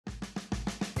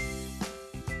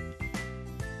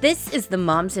This is the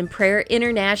Moms in Prayer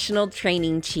International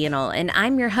Training Channel, and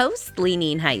I'm your host,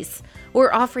 Leanine Heiss.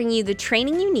 We're offering you the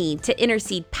training you need to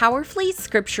intercede powerfully,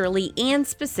 scripturally, and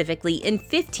specifically in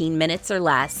 15 minutes or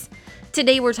less.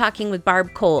 Today we're talking with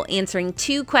Barb Cole, answering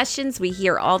two questions we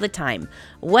hear all the time.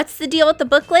 What's the deal with the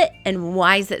booklet, and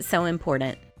why is it so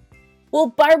important? Well,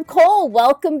 Barb Cole,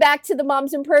 welcome back to the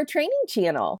Moms in Prayer Training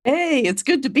Channel. Hey, it's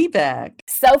good to be back.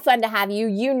 So fun to have you.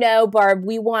 You know, Barb,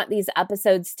 we want these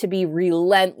episodes to be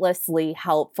relentlessly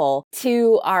helpful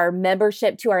to our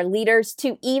membership, to our leaders,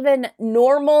 to even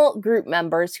normal group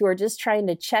members who are just trying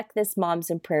to check this Moms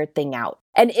in Prayer thing out.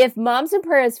 And if Moms in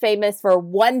Prayer is famous for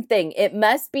one thing, it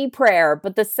must be prayer,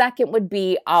 but the second would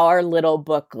be our little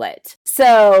booklet.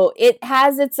 So it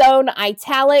has its own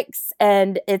italics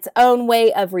and its own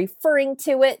way of referring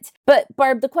to it. But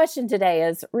Barb, the question today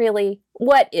is really,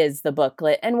 what is the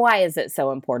booklet and why is it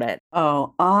so important?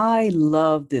 Oh, I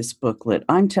love this booklet.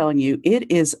 I'm telling you, it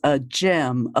is a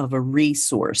gem of a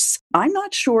resource. I'm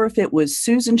not sure if it was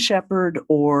Susan Shepard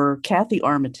or Kathy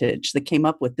Armitage that came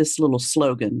up with this little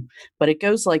slogan, but it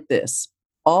goes like this.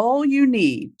 All you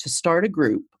need to start a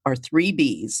group are 3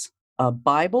 B's, a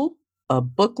Bible, a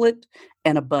booklet,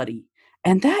 and a buddy.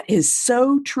 And that is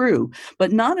so true.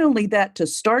 But not only that to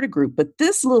start a group, but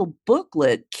this little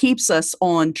booklet keeps us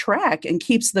on track and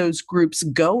keeps those groups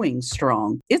going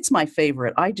strong. It's my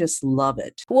favorite. I just love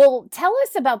it. Well, tell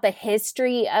us about the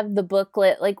history of the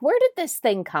booklet. Like, where did this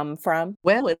thing come from?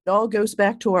 Well, it all goes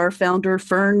back to our founder,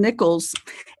 Fern Nichols.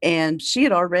 And she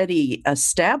had already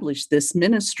established this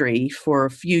ministry for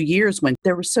a few years when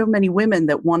there were so many women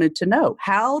that wanted to know,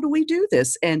 how do we do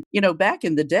this? And, back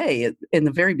in the day, in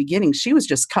the very beginning, she was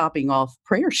just copying off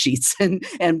prayer sheets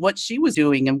and what she was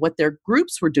doing and what their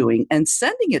groups were doing and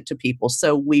sending it to people.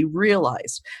 So we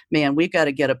realized, man, we've got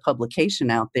to get a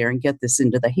publication out there and get this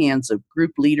into the hands of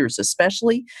group leaders,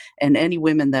 especially, and any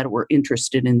women that were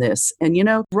interested in this. And,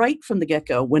 right from the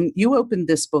get-go, when you open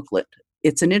this booklet,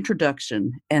 it's an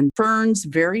introduction, and Fern's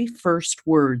very first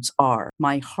words are,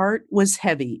 "My heart was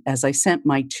heavy as I sent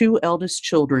my 2 eldest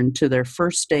children to their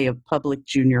first day of public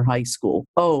junior high school."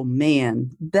 Oh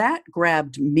man, that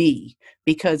grabbed me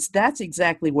because that's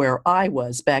exactly where I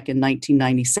was back in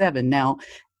 1997. Now,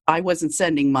 I wasn't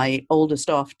sending my oldest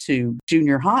off to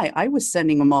junior high. I was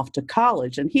sending him off to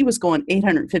college, and he was going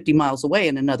 850 miles away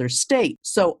in another state.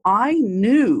 So I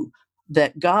knew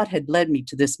that God had led me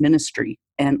to this ministry.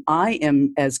 And I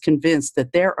am as convinced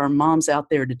that there are moms out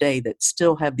there today that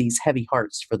still have these heavy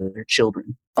hearts for their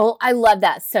children. Oh, I love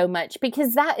that so much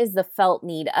because that is the felt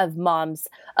need of moms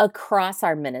across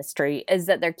our ministry is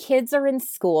that their kids are in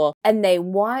school and they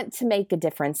want to make a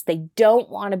difference. They don't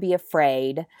want to be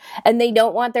afraid and they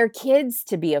don't want their kids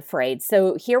to be afraid.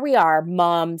 So here we are,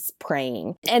 moms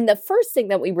praying. And the first thing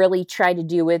that we really try to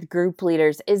do with group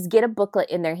leaders is get a booklet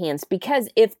in their hands because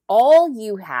if all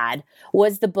you had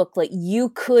was the booklet,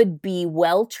 you could be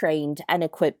well trained and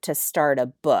equipped to start a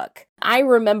book. I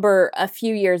remember a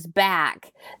few years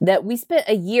back that we spent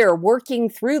a year working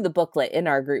through the booklet in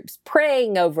our groups,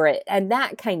 praying over it and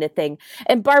that kind of thing.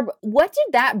 And Barb, what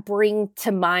did that bring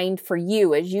to mind for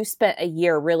you as you spent a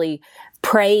year really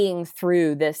praying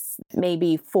through this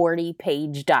maybe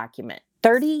 40-page document?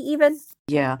 30 even?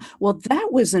 Yeah, well, that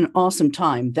was an awesome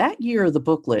time. That year of the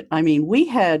booklet, we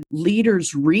had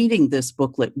leaders reading this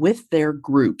booklet with their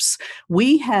groups.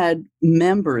 We had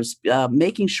members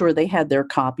making sure they had their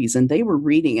copies and they were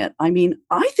reading it.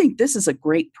 I think this is a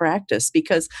great practice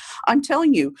because I'm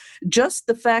telling you, just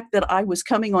the fact that I was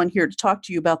coming on here to talk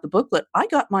to you about the booklet, I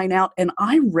got mine out and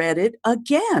I read it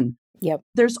again. Yep.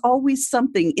 There's always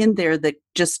something in there that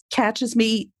just catches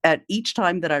me at each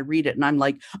time that I read it. And I'm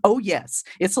like, oh, yes.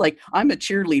 It's like, I'm a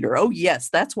cheerleader. Oh, yes.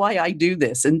 That's why I do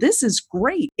this. And this is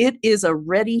great. It is a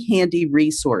ready, handy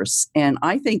resource. And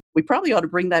I think we probably ought to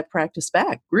bring that practice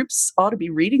back. Groups ought to be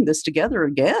reading this together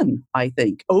again, I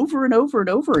think, over and over and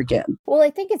over again. Well, I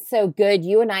think it's so good.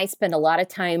 You and I spend a lot of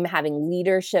time having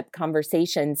leadership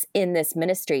conversations in this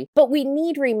ministry, but we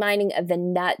need reminding of the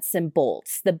nuts and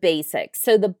bolts, the basics.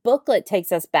 So the booklet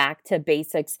takes us back to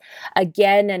basics again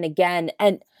and again.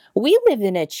 And we live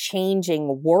in a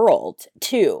changing world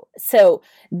too. So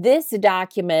this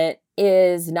document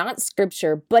is not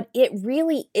scripture, but it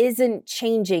really isn't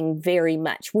changing very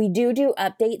much. We do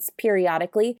updates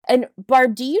periodically. And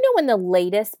Barb, do you know when the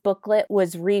latest booklet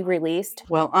was re-released?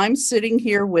 Well, I'm sitting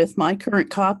here with my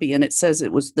current copy and it says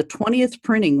it was the 20th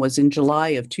printing was in July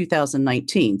of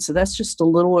 2019. So that's just a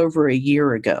little over a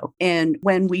year ago. And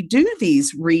when we do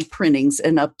these reprintings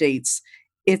and updates,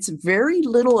 it's very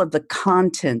little of the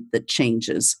content that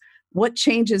changes. What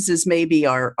changes is maybe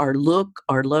our look,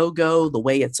 our logo, the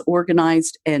way it's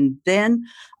organized. And then,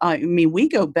 we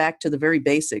go back to the very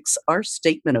basics. Our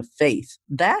statement of faith,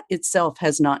 that itself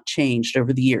has not changed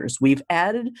over the years. We've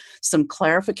added some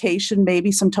clarification,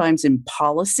 maybe sometimes in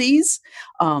policies,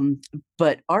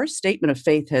 but our statement of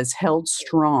faith has held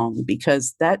strong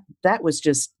because that was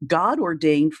just God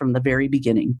ordained from the very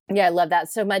beginning. Yeah, I love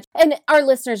that so much. And our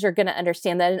listeners are going to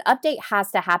understand that an update has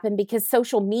to happen because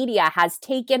social media has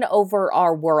taken over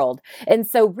our world. And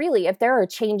so really, if there are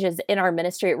changes in our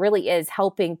ministry, it really is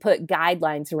helping put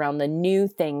guidelines around the new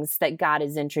things that God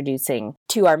is introducing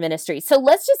to our ministry. So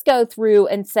let's just go through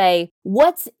and say,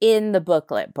 what's in the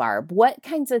booklet, Barb? What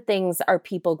kinds of things are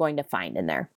people going to find in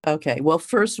there? Okay, well,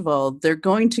 first of all, they're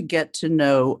going to get to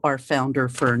know our founder,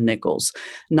 Fern Nichols.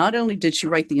 Not only did she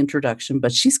write the introduction,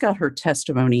 but she's got her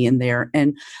testimony in there.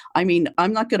 And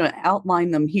I'm not going to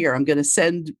outline them here. I'm going to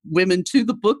send women to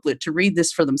the booklet to read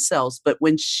this for themselves. But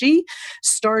when she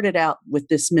started out with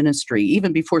this ministry,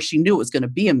 even before she knew it was going to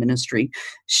be a ministry,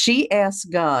 she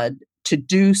asked God to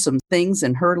do some things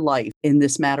in her life in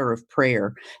this matter of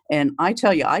prayer. And I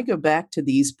tell you, I go back to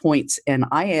these points and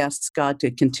I ask God to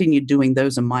continue doing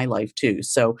those in my life too.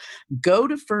 So go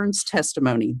to Fern's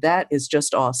testimony. That is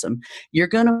just awesome. You're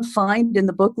going to find in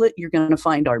the booklet, you're going to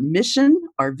find our mission,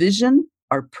 our vision,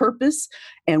 our purpose,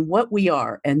 and what we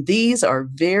are. And these are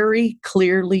very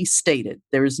clearly stated.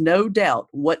 There is no doubt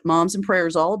what Moms in Prayer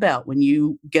is all about when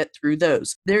you get through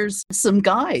those. There's some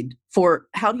guide for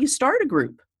how do you start a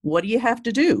group? What do you have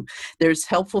to do? There's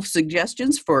helpful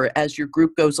suggestions for as your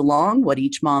group goes along, what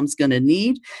each mom's going to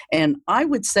need. And I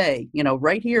would say,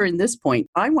 right here in this point,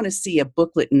 I want to see a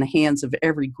booklet in the hands of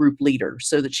every group leader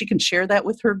so that she can share that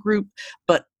with her group.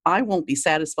 But I won't be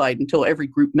satisfied until every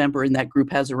group member in that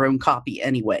group has their own copy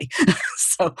anyway.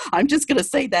 So I'm just going to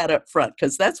say that up front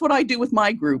because that's what I do with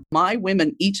my group. My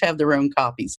women each have their own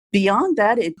copies. Beyond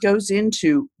that, it goes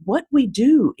into what we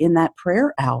do in that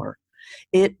prayer hour.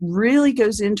 It really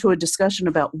goes into a discussion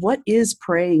about what is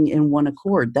praying in one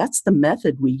accord. That's the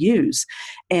method we use.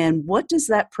 And what does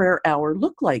that prayer hour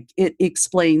look like? It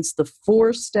explains the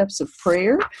 4 steps of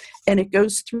prayer, and it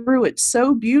goes through it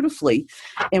so beautifully.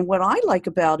 And what I like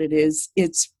about it is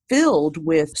it's filled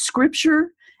with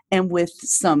scripture and with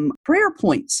some prayer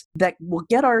points that will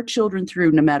get our children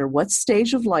through no matter what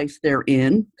stage of life they're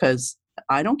in, because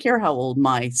I don't care how old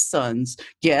my sons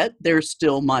get, they're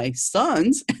still my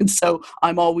sons. And so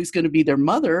I'm always going to be their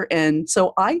mother. And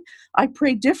so I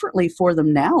pray differently for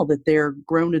them now that they're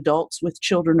grown adults with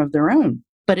children of their own.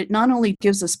 But it not only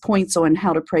gives us points on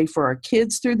how to pray for our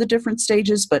kids through the different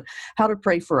stages, but how to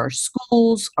pray for our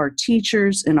schools, our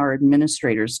teachers, and our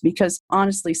administrators. Because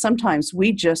honestly, sometimes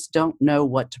we just don't know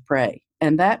what to pray.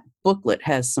 And that booklet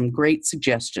has some great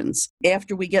suggestions.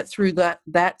 After we get through that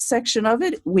section of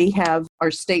it, we have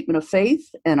our statement of faith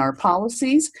and our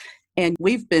policies. And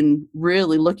we've been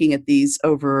really looking at these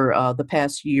over the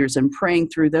past few years and praying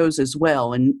through those as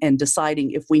well and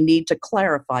deciding if we need to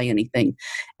clarify anything.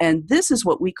 And this is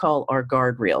what we call our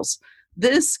guardrails.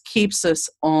 This keeps us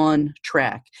on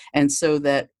track. And so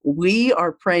that we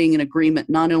are praying in agreement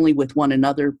not only with one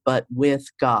another, but with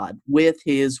God, with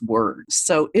His Word.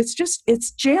 So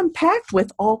it's jam-packed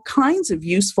with all kinds of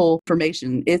useful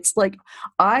information. It's like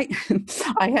I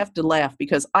have to laugh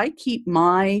because I keep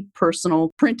my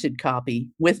personal printed copy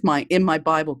in my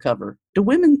Bible cover. Do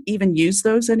women even use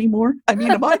those anymore?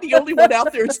 Am I the only one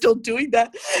out there still doing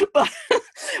that?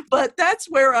 But that's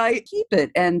where I keep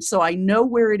it. And so I know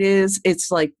where it is.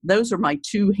 It's like those are my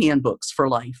 2 handbooks for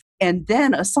life. And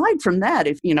then aside from that,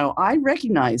 if, I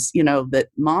recognize, that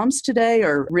moms today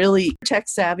are really tech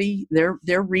savvy.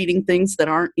 They're reading things that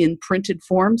aren't in printed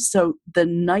form. So the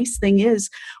nice thing is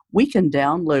we can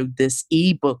download this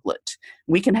e-booklet.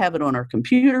 We can have it on our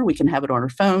computer. We can have it on our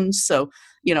phones. So,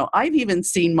 I've even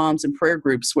seen moms in prayer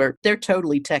groups where they're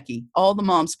totally techie. All the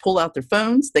moms pull out their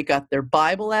phones. They got their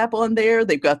Bible app on there.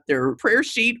 They've got their prayer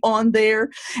sheet on there,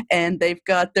 and they've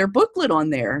got their booklet on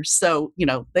there. So,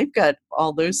 they've got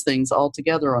all those things all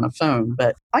together on a phone.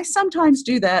 But I sometimes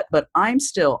do that, but I'm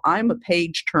a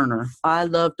page turner. I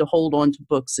love to hold on to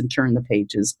books and turn the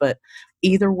pages. But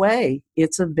either way,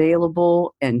 it's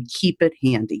available and keep it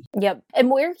handy. Yep. And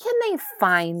where can they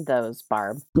find those,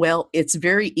 Barb? Well, it's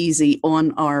very easy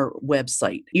on our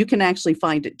website. You can actually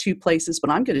find it 2 places,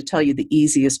 but I'm going to tell you the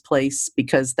easiest place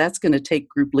because that's going to take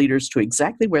group leaders to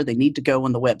exactly where they need to go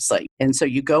on the website. And so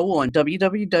you go on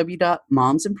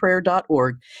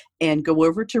www.momsinprayer.org and go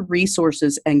over to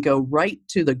resources and go right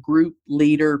to the group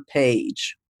leader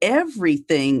page.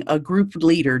 everything a group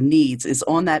leader needs is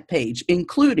on that page,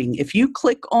 including if you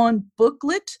click on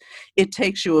booklet, it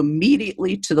takes you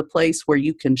immediately to the place where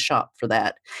you can shop for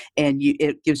that. And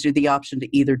it gives you the option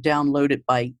to either download it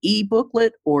by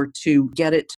e-booklet or to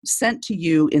get it sent to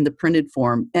you in the printed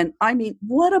form. And I mean,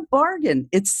 what a bargain.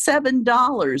 It's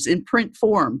 $7 in print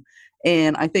form.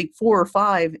 And I think 4 or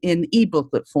 5 in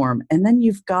e-booklet form. And then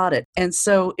you've got it. And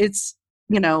so it's,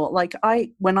 like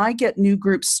when I get new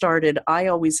groups started, I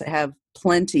always have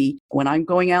plenty. When I'm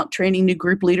going out training new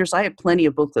group leaders, I have plenty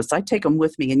of booklets. I take them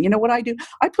with me. And you know what I do?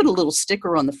 I put a little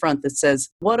sticker on the front that says,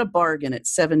 what a bargain at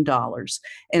 $7.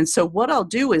 And so what I'll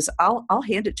do is I'll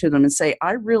hand it to them and say,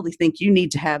 I really think you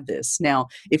need to have this. Now,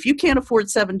 if you can't afford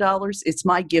 $7, it's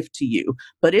my gift to you.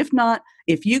 But if not,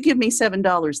 if you give me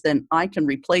 $7, then I can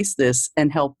replace this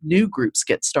and help new groups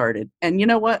get started. And you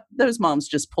know what? Those moms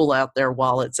just pull out their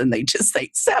wallets and they just say,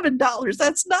 $7,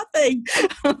 that's nothing.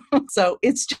 So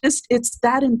it's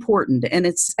that important, and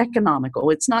it's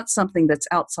economical. It's not something that's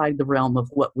outside the realm of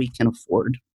what we can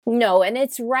afford. No, and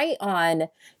it's right on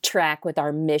track with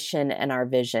our mission and our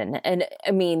vision. And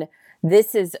I mean,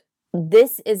 this is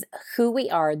who we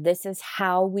are. This is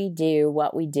how we do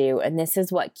what we do. And this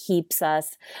is what keeps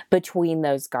us between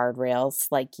those guardrails,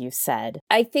 like you said.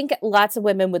 I think lots of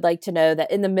women would like to know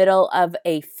that in the middle of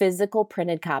a physical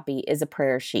printed copy is a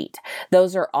prayer sheet.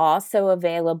 Those are also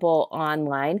available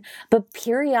online, but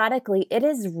periodically it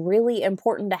is really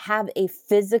important to have a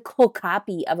physical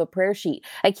copy of a prayer sheet.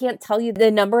 I can't tell you the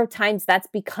number of times that's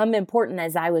become important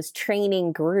as I was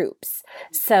training groups.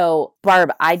 So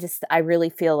Barb, I really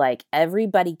feel like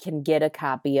everybody can get a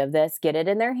copy of this, get it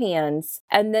in their hands,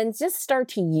 and then just start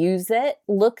to use it,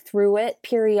 look through it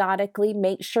periodically,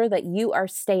 make sure that you are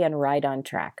staying right on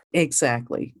track.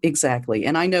 Exactly.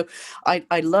 And I know,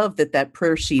 I love that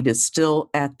prayer sheet is still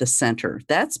at the center.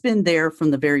 That's been there from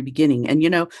the very beginning. And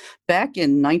back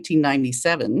in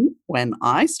 1997, when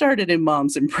I started in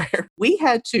Moms in Prayer, we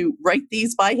had to write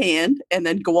these by hand and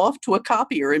then go off to a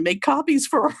copier and make copies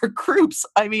for our groups.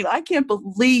 I mean, I can't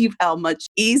believe how much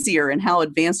easier and how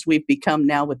advanced we've become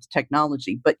now with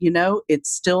technology. But it's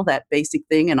still that basic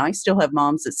thing. And I still have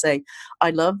moms that say,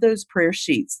 I love those prayer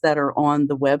sheets that are on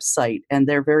the website and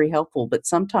they're very helpful. But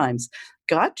sometimes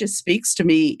God just speaks to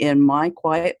me in my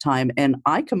quiet time and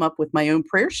I come up with my own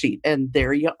prayer sheet and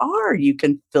there you are. You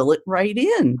can fill it right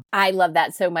in. I love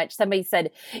that so much. Somebody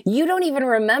said, you don't even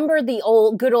remember the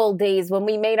good old days when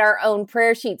we made our own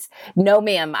prayer sheets. No,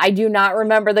 ma'am, I do not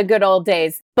remember the good old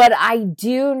days, but I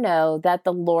do know that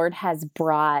the Lord has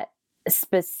brought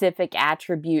specific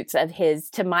attributes of his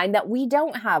to mind that we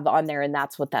don't have on there. And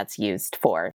that's what that's used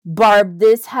for. Barb,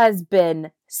 this has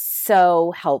been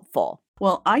so helpful.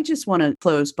 Well, I just want to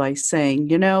close by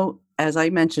saying, as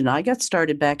I mentioned, I got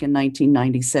started back in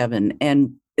 1997,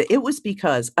 and it was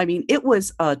because, it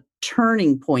was a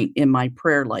turning point in my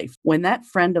prayer life when that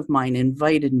friend of mine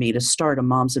invited me to start a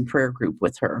Moms in Prayer group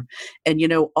with her. And,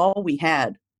 all we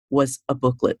had was a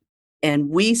booklet.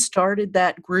 And we started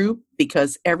that group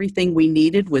because everything we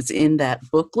needed was in that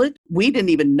booklet. We didn't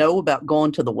even know about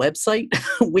going to the website.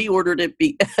 We ordered it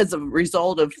as a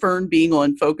result of Fern being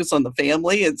on Focus on the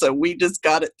Family. And so we just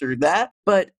got it through that.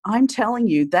 But I'm telling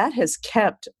you, that has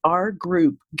kept our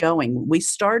group going. We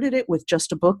started it with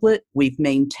just a booklet. We've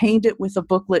maintained it with a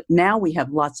booklet. Now we have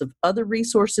lots of other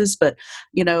resources. But,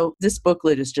 this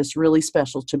booklet is just really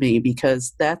special to me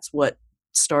because that's what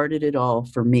started it all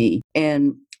for me.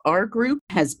 And our group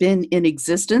has been in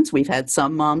existence. We've had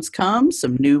some moms come,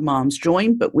 some new moms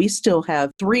join, but we still have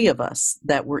 3 of us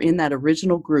that were in that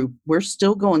original group. We're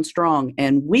still going strong,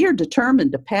 and we are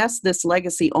determined to pass this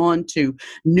legacy on to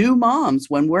new moms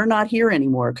when we're not here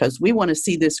anymore because we want to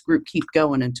see this group keep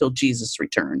going until Jesus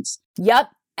returns.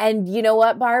 Yep. And you know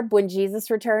what, Barb? When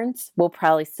Jesus returns, we'll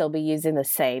probably still be using the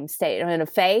same statement of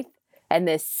faith and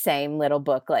this same little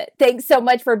booklet. Thanks so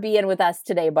much for being with us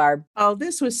today, Barb. Oh,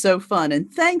 this was so fun.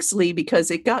 And thanks, Lee, because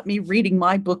it got me reading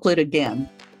my booklet again.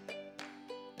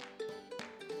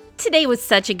 Today was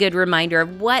such a good reminder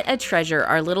of what a treasure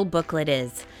our little booklet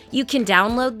is. You can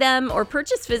download them or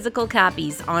purchase physical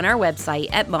copies on our website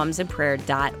at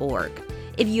momsinprayer.org.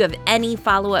 If you have any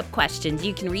follow-up questions,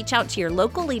 you can reach out to your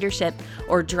local leadership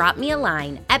or drop me a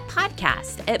line at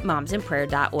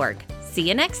podcast@momsinprayer.org. See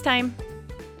you next time.